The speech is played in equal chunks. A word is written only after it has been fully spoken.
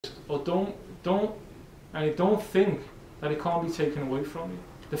or don't think that it can't be taken away from you.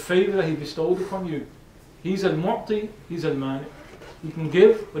 The favour that he bestowed upon you, he's al-mu'ti, he's al-mani. He can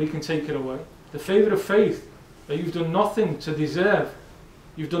give, but he can take it away. The favour of faith, that you've done nothing to deserve.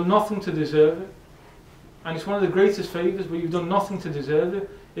 You've done nothing to deserve it. And it's one of the greatest favours, but you've done nothing to deserve it.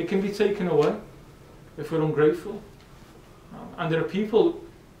 It can be taken away if we're ungrateful. And there are people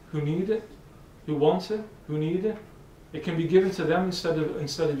who need it, who want it, who need it. It can be given to them instead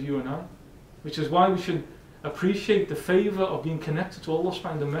of you and I. Which is why we should appreciate the favour of being connected to Allah subhanahu wa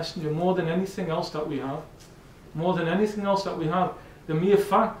ta'ala, the Messenger, more than anything else that we have. More than anything else that we have. The mere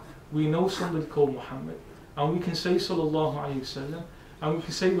fact we know somebody called Muhammad, and we can say sallallahu alayhi wasallam, and we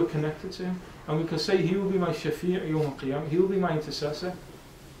can say we're connected to him, and we can say he will be my shafi' yawm al-qiyamah, he will be my intercessor.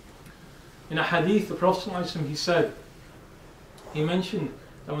 In a hadith, the Prophet he said, he mentioned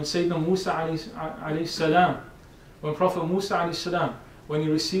that when Sayyidina Musa alayhi salam, when Prophet Musa alayhi salam, when he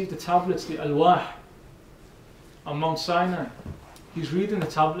received the tablets, the alwah, on Mount Sinai, he's reading the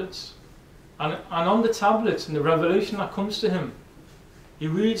tablets, and on the tablets, in the revelation that comes to him, he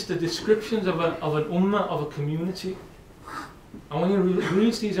reads the descriptions of an ummah, of a community. And when he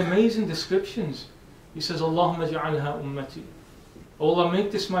reads these amazing descriptions, he says, Allahumma ja'alha ummati. Oh Allah,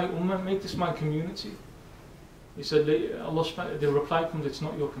 make this my ummah, make this my community. He said, the reply comes, it's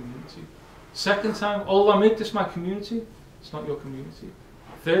not your community. Second time, oh Allah, make this my community. It's not your community.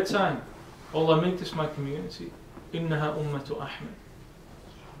 Third time, oh Allah, make this my community. Innaha ummatu Ahmed.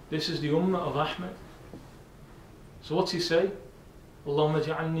 This is the ummah of Ahmed. So what's he say? Allahumma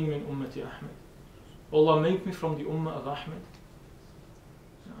ja'alni min ummati Ahmed. Allah, make me from the ummah of Ahmed.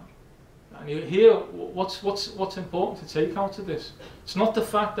 And here, what's important to take out of this? It's not the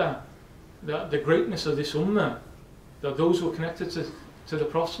fact that the greatness of this ummah, that those who are connected to the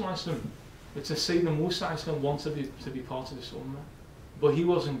Prophet, it's to say that Musa wanted to be part of this ummah, but he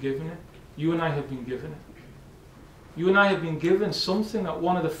wasn't given it. You and I have been given it. You and I have been given something that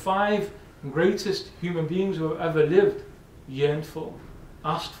one of the 5 greatest human beings who have ever lived yearned for,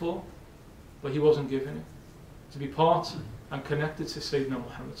 asked for, but he wasn't given it. To be part and connected to Sayyidina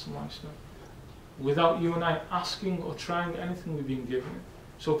Muhammad sallallahu alaihi wasallam. Without you and I asking or trying anything, we've been given it.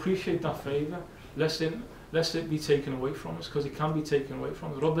 So appreciate that favour, lest it be taken away from us, because it can be taken away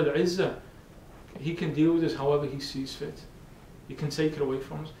from us. Rabb al-Izzah, he can deal with us however he sees fit. He can take it away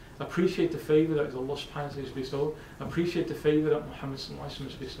from us. Appreciate the favour that Allah subhanahu wa ta'ala has bestowed. Appreciate the favour that Muhammad sallallahu alaihi wasallam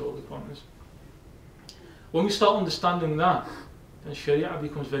has bestowed upon us. When we start understanding that, then Sharia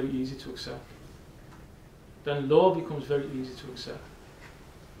becomes very easy to accept. Then law becomes very easy to accept.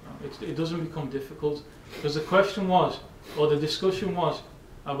 It doesn't become difficult, because the question was, or the discussion was,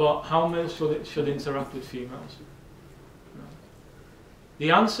 about how males should interact with females. The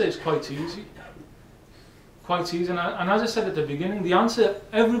answer is quite easy. Quite easy, and as I said at the beginning, the answer,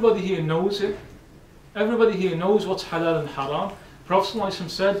 everybody here knows it. Everybody here knows what's halal and haram. Prophet ﷺ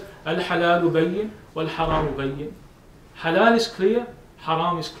said, Al-halalu bayyin, wal-haramu bayyin. Halal is clear,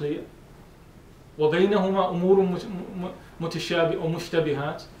 haram is clear. وَبَيْنَهُمَا أُمُورٌ مُتَشَابِهَةٌ or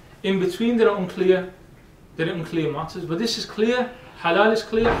mushtabihat. In between there are unclear matters. But this is clear, halal is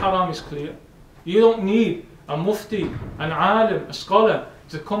clear, haram is clear. You don't need a mufti, an alim, a scholar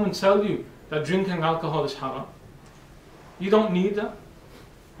to come and tell you that drinking alcohol is haram. You don't need that.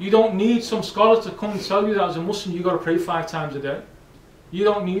 You don't need some scholar to come and tell you that as a Muslim you've got to pray 5 times a day. You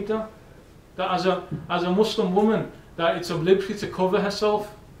don't need that. That as a Muslim woman, that it's obligatory to cover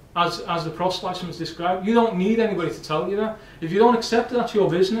herself, as the Prophet has described. You don't need anybody to tell you that. If you don't accept it, that's your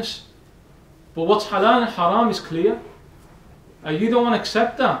business. But what's halal and haram is clear. You don't want to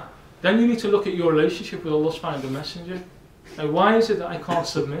accept that, then you need to look at your relationship with Allah subhanahu wa ta'ala, the Messenger. Why is it that I can't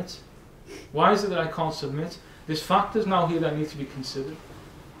submit? Why is it that I can't submit? There's factors now here that need to be considered.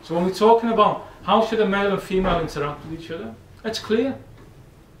 So when we're talking about how should a male and female interact with each other, it's clear.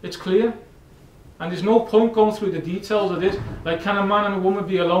 It's clear. And there's no point going through the details of this. Like, can a man and a woman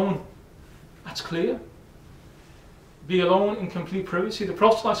be alone? That's clear. Be alone in complete privacy. The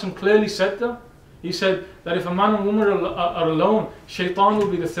Prophet clearly said that. He said that if a man and woman are alone, shaitan will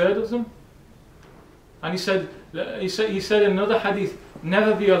be the third of them. And he said in another hadith,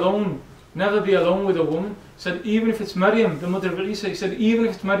 never be alone with a woman. He said, even if it's Maryam, the mother of Isa. He said, even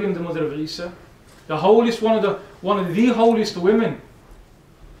if it's Maryam, the mother of Isa, the holiest, one of the holiest women,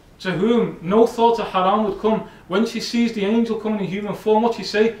 to whom no thought of haram would come. When she sees the angel coming in human form, what she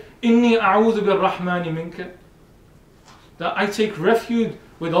say? Inni a'udhu bir-Rahmani minka. That I take refuge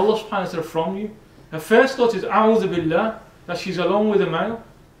with Allah subhanahu wa ta'ala from you. Her first thought is a'udhu billah, that she's alone with a male.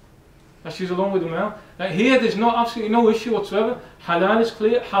 That she's alone with a male. Here there's absolutely no issue whatsoever. Halal is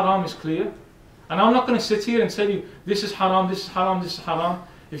clear, haram is clear. And I'm not going to sit here and tell you this is haram, this is haram, this is haram.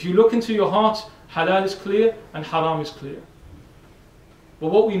 If you look into your heart, halal is clear and haram is clear. But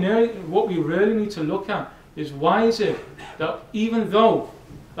what we really need to look at is, why is it that even though,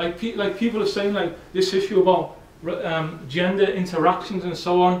 like people are saying, like this issue about gender interactions and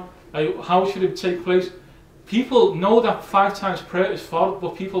so on, like how should it take place? People know that 5 times prayer is fard,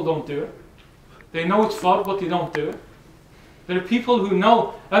 but people don't do it. They know it's fard, but they don't do it. There are people who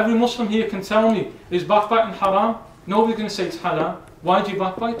know, every Muslim here can tell me, is backbiting haram? Nobody's going to say it's halal. Why do you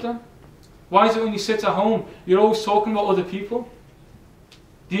backbite then? Why is it when you sit at home, you're always talking about other people?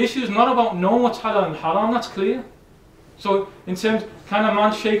 The issue is not about knowing what's halal and haram, that's clear. So in terms, can a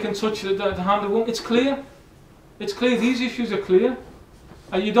man shake and touch the hand of a woman? It's clear. It's clear, these issues are clear.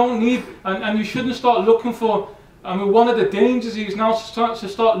 And you don't need, and you shouldn't start looking for, I mean, one of the dangers is now to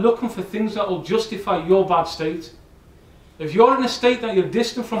start looking for things that will justify your bad state. If you're in a state that you're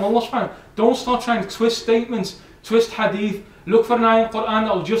distant from Allah subhanahu wa ta'ala, don't start trying to twist statements, twist hadith, look for an ayah in Quran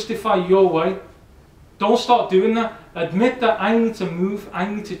that will justify your way. Don't start doing that. Admit that I need to move, I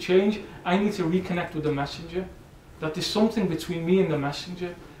need to change, I need to reconnect with the messenger. That there's something between me and the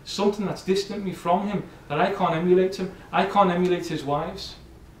messenger, something that's distant me from him, that I can't emulate him, I can't emulate his wives.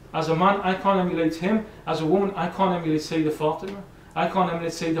 As a man, I can't emulate him. As a woman, I can't emulate Sayyidah Fatima. I can't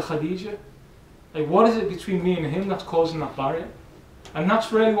emulate Sayyidah Khadija. Like, what is it between me and him that's causing that barrier? And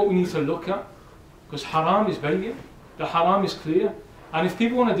that's really what we need to look at. Because haram is bayyin. The haram is clear. And if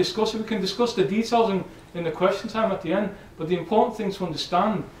people want to discuss it, we can discuss the details in the question time at the end. But the important thing to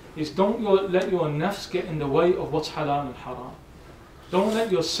understand is, don't let your nafs get in the way of what's halal and haram. Don't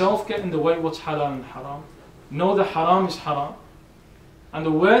let yourself get in the way of what's halal and haram. Know that haram is haram. And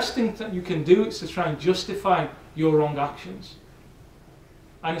the worst thing that you can do is to try and justify your wrong actions.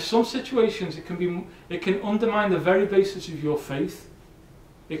 And in some situations it can undermine the very basis of your faith.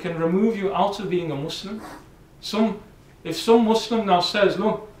 It can remove you out of being a Muslim. If some Muslim now says,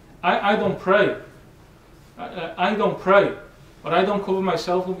 look, I don't pray. I don't pray, but I don't cover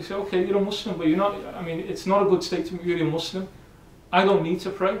myself, and we say, okay, you're a Muslim, but you're not, I mean, it's not a good statement, you're a Muslim. I don't need to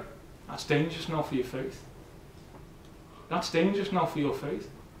pray. That's dangerous now for your faith. That's dangerous now for your faith.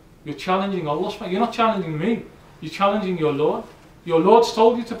 You're challenging Allah. You're not challenging me. You're challenging your Lord. Your Lord's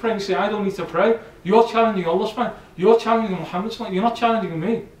told you to pray and you say, I don't need to pray. You're challenging Allah. You're challenging Muhammad. You're not challenging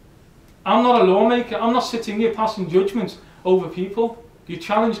me. I'm not a lawmaker. I'm not sitting here passing judgments over people. You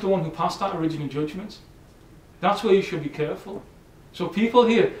challenge the one who passed that original judgment. That's where you should be careful. So people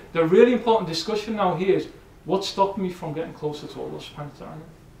here, the really important discussion now here is, what's stopping me from getting closer to Allah subhanahu wa ta'ala?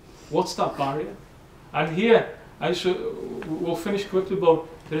 What's that barrier? And here, we'll finish quickly, but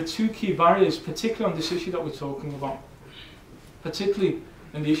there are 2 key barriers, particularly on this issue that we're talking about. Particularly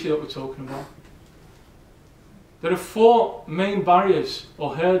in the issue that we're talking about. There are 4 main barriers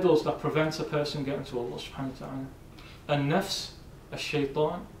or hurdles that prevent a person getting to Allah subhanahu wa ta'ala. An-nafs,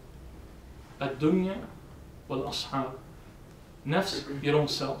 ash-shaytan, ad-dunya, wal-ashab. Nafs, your own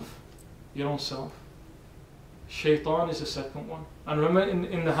self. Your own self. Shaitan is the second one. And remember,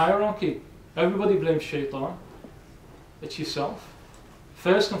 in the hierarchy, everybody blames shaitan. It's yourself.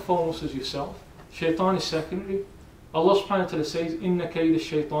 First and foremost is yourself. Shaitan is secondary. Allah subhanahu wa ta'ala says, إِنَّ كَيْدَ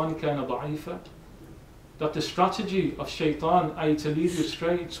الشَّيْطَانِ كَانَ ضَعِيفًا. That the strategy of shaitan, i.e. to lead you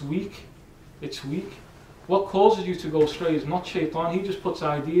astray, it's weak. It's weak. What causes you to go astray is not shaitan. He just puts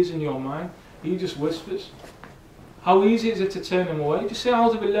ideas in your mind. He just whispers. How easy is it to turn him away? Just say,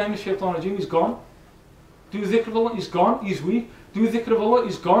 A'udhu billahi minash shaitan rajim, he's gone. Do dhikr of Allah, he's gone, he's weak. Do dhikr of Allah,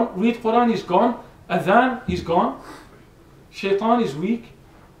 he's gone. Read Quran, he's gone. Adhan, he's gone. Shaitan is weak.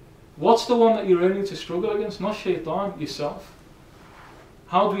 What's the one that you really need to struggle against? Not shaitan, yourself.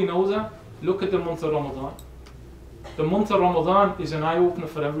 How do we know that? Look at the month of Ramadan. The month of Ramadan is an eye-opener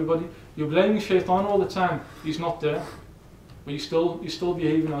for everybody. You're blaming shaitan all the time. He's not there. But you're still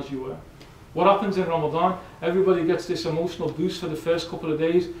behaving as you were. What happens in Ramadan? Everybody gets this emotional boost for the first couple of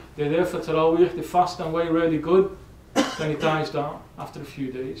days. They're there for Taraweeh, they fast and way really good. Then it dies down after a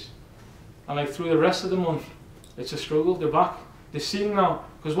few days. And like through the rest of the month, it's a struggle. They're back. They're seeing now.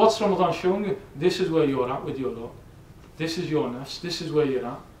 Because what's Ramadan showing you? This is where you're at with your Lord. This is your nafs. This is where you're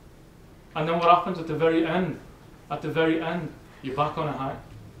at. And then what happens at the very end? At the very end, you're back on a high.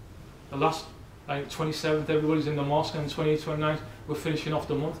 The last, like 27th, everybody's in the mosque, and 28th, 29th, we're finishing off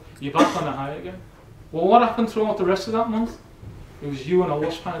the month. You're back on a high again. Well, what happened throughout the rest of that month? It was you and Allah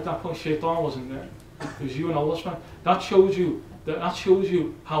subhanahu at that point. Shaitan wasn't there. It was you and Allah subhanahu. That shows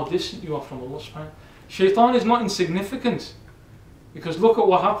you how distant you are from Allah subhanahu. Shaitan is not insignificant. Because look at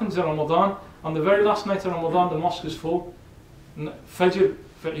what happens in Ramadan. On the very last night of Ramadan, the mosque is full. Fajr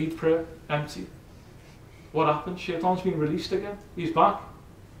for Eid prayer, empty. What happened? Shaitan's been released again. He's back.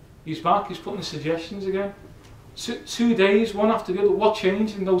 He's back. He's putting the suggestions again. 2 days, one after the other. What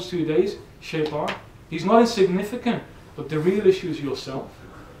changed in those 2 days? Shaitan. He's not insignificant, but the real issue is yourself.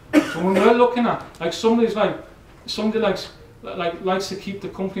 So when we're looking at, like somebody likes to keep the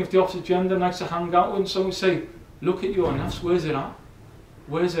company of the opposite gender, likes to hang out with, and so we say, look at your nafs, where's it at?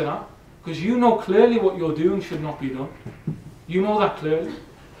 Where's it at? Because you know clearly what you're doing should not be done. You know that clearly.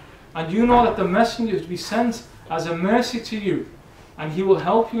 And you know that the messenger is to be sent as a mercy to you, and he will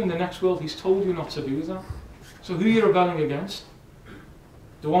help you in the next world. He's told you not to do that. So who are you rebelling against?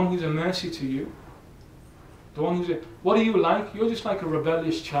 The one who's a mercy to you. The one who's what are you like? You're just like a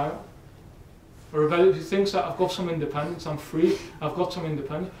rebellious child. A rebellious who thinks that I've got some independence, I'm free, I've got some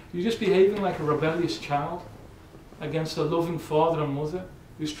independence. You're just behaving like a rebellious child against a loving father and mother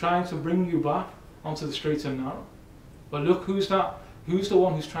who's trying to bring you back onto the straight and narrow. But look, who's that? Who's the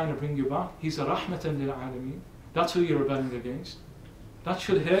one who's trying to bring you back? He's a rahmatan lil alameen. That's who you're rebelling against. That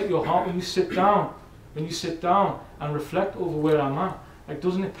should hurt your heart when you sit down. When you sit down and reflect over where I'm at. Like,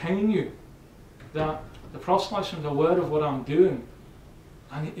 doesn't it pain you that the Prophet is aware of what I'm doing,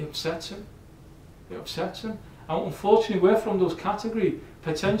 and it upsets him? It upsets him. And unfortunately, we're from those categories.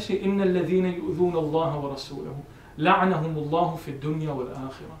 Potentially, إِنَّ الَّذِينَ يُؤْذُونَ اللَّهَ وَرَسُولَهُ لَعْنَهُمُ اللَّهُ فِي الدُّنْيَا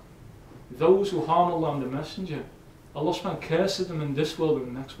وَالْآخِرَةِ. Those who harm Allah and the Messenger, Allah subhanahu curses them in this world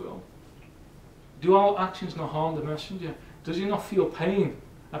and the next world. Do our actions not harm the Messenger? Does he not feel pain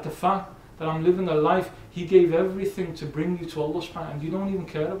at the fact that I'm living a life he gave everything to bring you to Allah subhanahu, and you don't even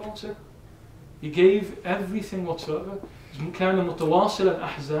care about it? He gave everything whatsoever. Like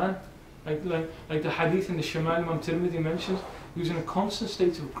the hadith in the Shamal Imam Tirmidhi mentions, he was in a constant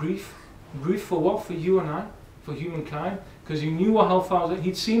state of grief. Grief for what? For you and I, for humankind, because he knew what hellfire was like.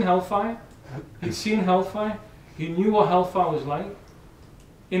 He'd seen hellfire. He'd seen hellfire. He knew what hellfire was like.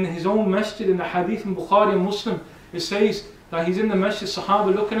 In his own masjid, in the hadith in Bukhari and Muslim, it says that he's in the masjid,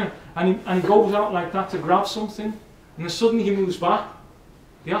 Sahaba looking at him, and he goes out like that to grab something, and then suddenly he moves back.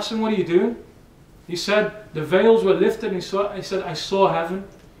 He asked him, what are you doing? He said, the veils were lifted, and he said, I saw heaven,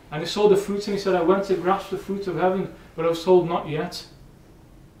 and I saw the fruits, and he said, I went to grasp the fruit of heaven, but I was told, not yet.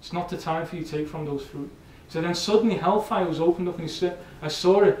 It's not the time for you to take from those fruit. He said, then suddenly hellfire was opened up, and he said, I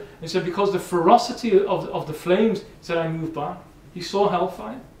saw it. He said, because the ferocity of the flames, he said, I moved back. He saw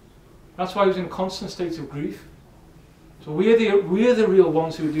hellfire. That's why he was in a constant state of grief. So we're the real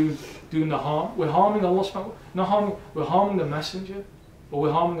ones who are doing the harm. We're harming Allah, we're harming the Messenger, but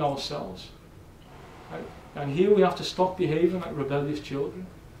we're harming ourselves. Right? And here we have to stop behaving like rebellious children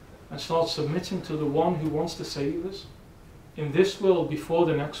and start submitting to the one who wants to save us in this world before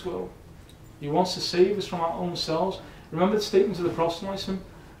the next world. He wants to save us from our own selves. Remember the statement of the Prophet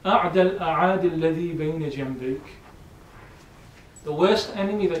أَعْدَ الْأَعَادِ الَّذِي بَيْنَ جَنْبَيْكَ. The worst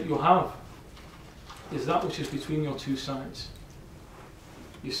enemy that you have is that which is between your two sides.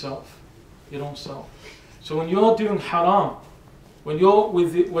 Yourself, your own self. So when you're doing haram, when you're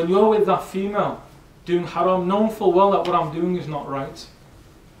with that female doing haram, knowing full well that what I'm doing is not right,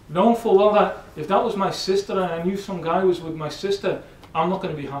 knowing full well that if that was my sister and I knew some guy was with my sister, I'm not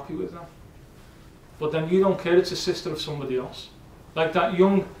going to be happy with that. But then you don't care, it's a sister of somebody else. Like that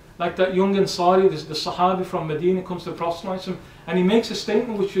young Ansari, the Sahabi from Medina, comes to the Prophet and he makes a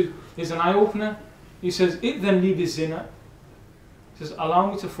statement which is an eye-opener. He says, "Idhan li bizina." He says,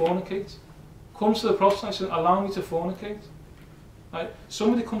 allow me to fornicate. Comes to the Prophet and says, allow me to fornicate. Right?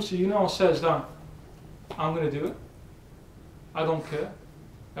 Somebody comes to you now and says that, I'm going to do it. I don't care.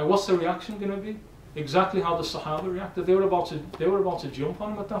 And what's the reaction going to be? Exactly how the Sahaba reacted. They were about to jump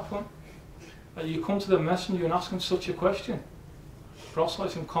on him at that point. You come to the Messenger and ask him such a question. The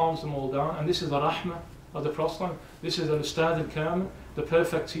Prophet calms them all down, and this is the rahmah of the Prophet. This is al-Ustad al-Kamil, the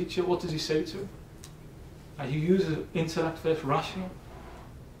perfect teacher. What does he say to him? And he uses intellect first, rational.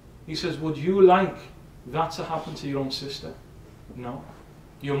 He says, would you like that to happen to your own sister? No.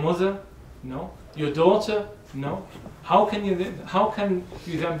 Your mother? No. Your daughter? No. How can you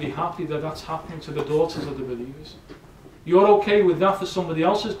then be happy that that's happening to the daughters of the believers? You're okay with that for somebody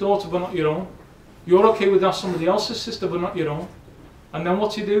else's daughter but not your own. You're okay with that somebody else's sister but not your own. And then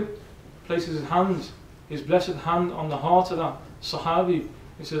what's he do? Places his hands, his blessed hand on the heart of that Sahabi.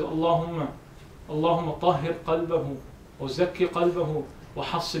 He says, Allahumma tahhir qalbahu wa zakki qalbahu wa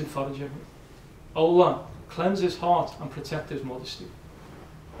hassin farjahu. Allah, cleanse his heart and protect his modesty.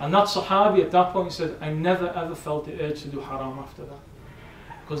 And that Sahabi at that point, he said, I never ever felt the urge to do haram after that.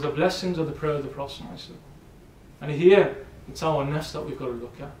 Because the blessings of the prayer of the Prophet. And here, it's our nafs that we've got to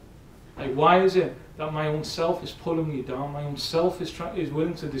look at. Like, why is it that my own self is pulling me down? My own self is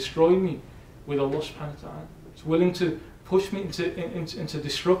willing to destroy me with Allah subhanahu wa ta'ala. It's willing to push me into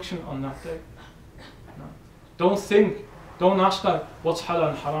destruction on that day. No. Don't Don't ask like, what's halal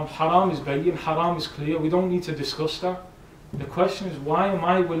and haram? Haram is bayyin, haram is clear. We don't need to discuss that. The question is, why am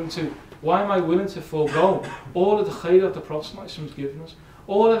I willing to forego all of the khair that the Prophet has given us,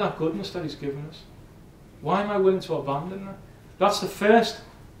 all of that goodness that he's given us? Why am I willing to abandon that? That's the first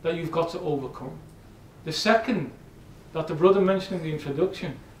that you've got to overcome. The second that the brother mentioned in the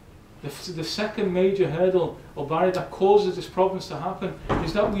introduction, the second major hurdle or barrier that causes these problems to happen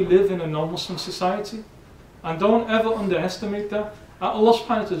is that we live in a non-Muslim society. And don't ever underestimate that. Allah subhanahu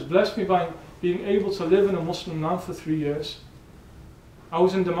wa ta'ala has blessed me by being able to live in a Muslim land for 3 years. I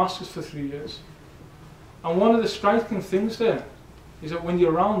was in Damascus for 3 years. And one of the striking things there is that when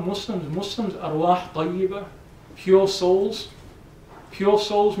you're around Muslims, Muslims arwah tayyiba, pure souls. Pure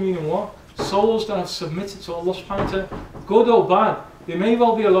souls meaning what? Souls that have submitted to Allah subhanahu wa ta'ala, good or bad. There may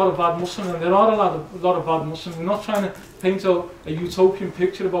well be a lot of bad Muslims, and there are a lot of bad Muslims. We're not trying to paint a utopian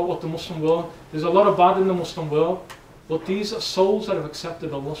picture about what the Muslim world. There's a lot of bad in the Muslim world, but these are souls that have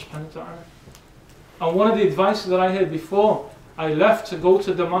accepted Allah subhanahu wa ta'ala. And one of the advices that I heard before I left to go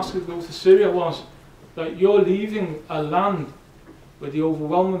to Damascus, go to Syria, was that you're leaving a land where the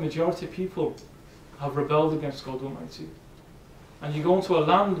overwhelming majority of people have rebelled against God Almighty. And you go into a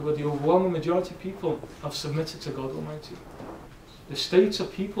land where the overwhelming majority of people have submitted to God Almighty. The states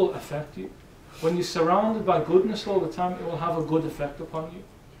of people affect you. When you're surrounded by goodness all the time, it will have a good effect upon you.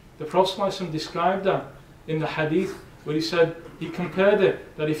 The Prophet ﷺ described that in the hadith, where he said, he compared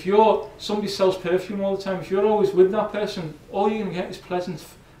it, that if somebody sells perfume all the time, if you're always with that person, all you're going to get is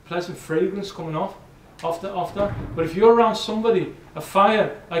pleasant fragrance coming off that. But if you're around somebody, a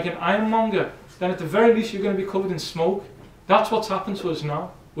fire, like an ironmonger, then at the very least you're going to be covered in smoke. That's what's happened to us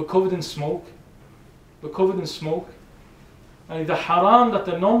now. We're covered in smoke. We're covered in smoke. And the haram that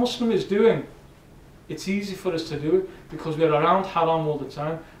the non-Muslim is doing, it's easy for us to do it because we're around haram all the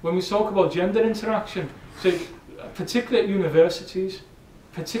time. When we talk about gender interaction, so particularly at universities,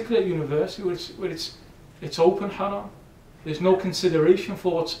 where it's open haram, there's no consideration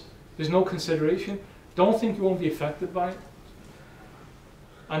for there's no consideration. Don't think you won't be affected by it.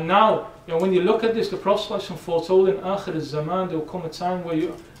 And now, when you look at this, the Prophet foretold in Akhir al-Zaman, there will come a time where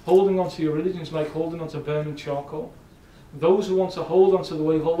you're holding on to your religion is like holding on to burning charcoal. Those who want to hold on to the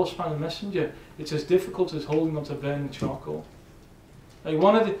way of Allah subhanahu wa ta'ala messenger, it's as difficult as holding on to burning charcoal. Like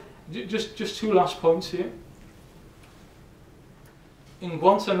just two last points here. In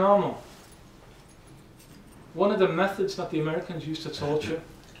Guantanamo, one of the methods that the Americans used to torture,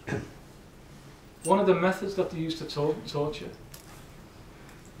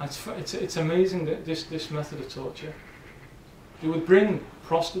 it's amazing that this method of torture. They would bring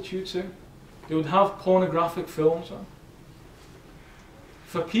prostitutes in, they would have pornographic films on.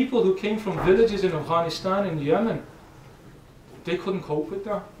 For people who came from villages in Afghanistan and Yemen, they couldn't cope with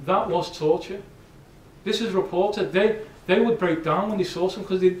that. That was torture. This is reported. They would break down when they saw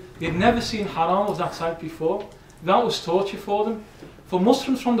something because they'd never seen haram of that type before. That was torture for them. For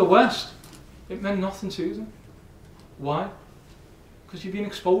Muslims from the West, it meant nothing to them. Why? Because you've been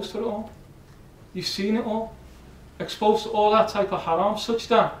exposed to it all. You've seen it all. Exposed to all that type of haram, such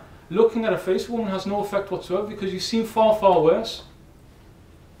that looking at a face of a woman has no effect whatsoever because you've seen far, far worse.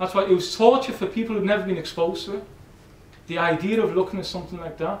 That's why it was torture for people who'd never been exposed to it. The idea of looking at something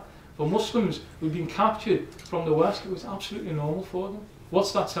like that, for Muslims who'd been captured from the West, it was absolutely normal for them.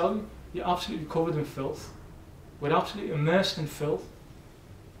 What's that tell you? You're absolutely covered in filth. We're absolutely immersed in filth.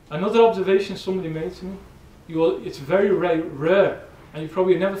 Another observation somebody made to me, it's very rare, and you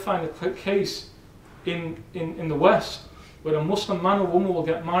probably never find a case in the West where a Muslim man or woman will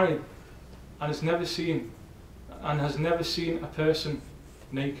get married and has never seen a person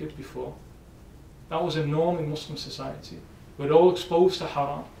naked before. That was a norm in Muslim society. We're all exposed to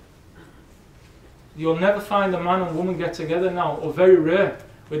haram. You'll never find a man and woman get together now, or very rare,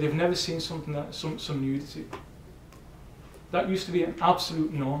 where they've never seen some nudity. That used to be an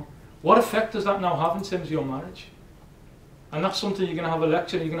absolute norm. What effect does that now have in terms of your marriage? And that's something you're going to have a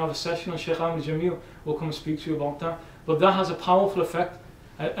lecture, you're going to have a session on Sheik Ahmed Jamil will come and speak to you about that. But that has a powerful effect,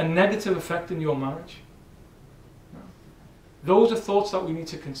 a negative effect in your marriage. Those are thoughts that we need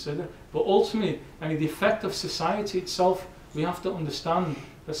to consider. But ultimately, the effect of society itself, we have to understand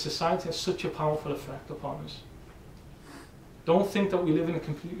that society has such a powerful effect upon us. Don't think that we live in a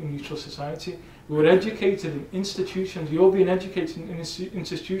completely neutral society. We were educated in institutions, you're being educated in an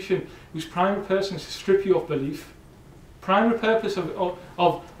institution whose primary purpose is to strip you of belief. Primary purpose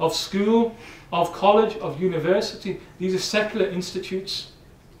of school, of college, of university, these are secular institutes.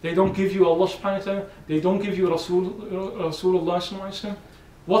 They don't give you Allah subhanahu wa ta'ala, they don't give you Rasulullah sallallahu alaihi wasallam.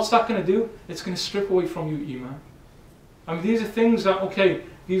 What's that going to do? It's going to strip away from you Iman. These are things that,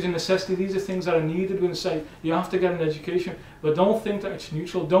 These are necessity, these are things that are needed when say you have to get an education. But don't think that it's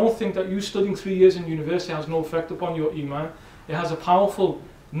neutral. Don't think that you studying 3 years in university has no effect upon your iman. It has a powerful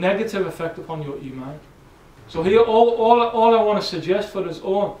negative effect upon your iman. So here, all I want to suggest for us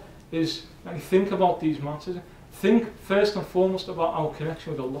all is that you think about these matters. Think first and foremost about our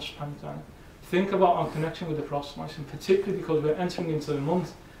connection with Allah subhanahu wa ta'ala. Think about our connection with the Prophet, and particularly because we're entering into the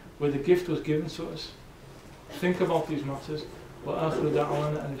month where the gift was given to us. Think about these matters. وآخر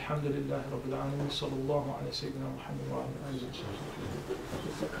دعوانا أن الحمد لله رب العالمين صلى الله على سيدنا محمد وعلى آله وصحبه.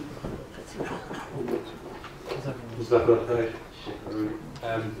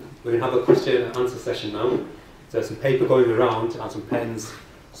 We're going to have a question and answer session now. So there's some paper going around and some pens.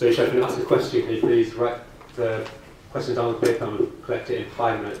 So if you can ask a question, can you please write the question down on the paper and we'll collect it in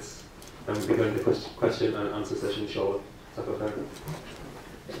 5 minutes. Then we'll be going to the question and answer session, inshallah.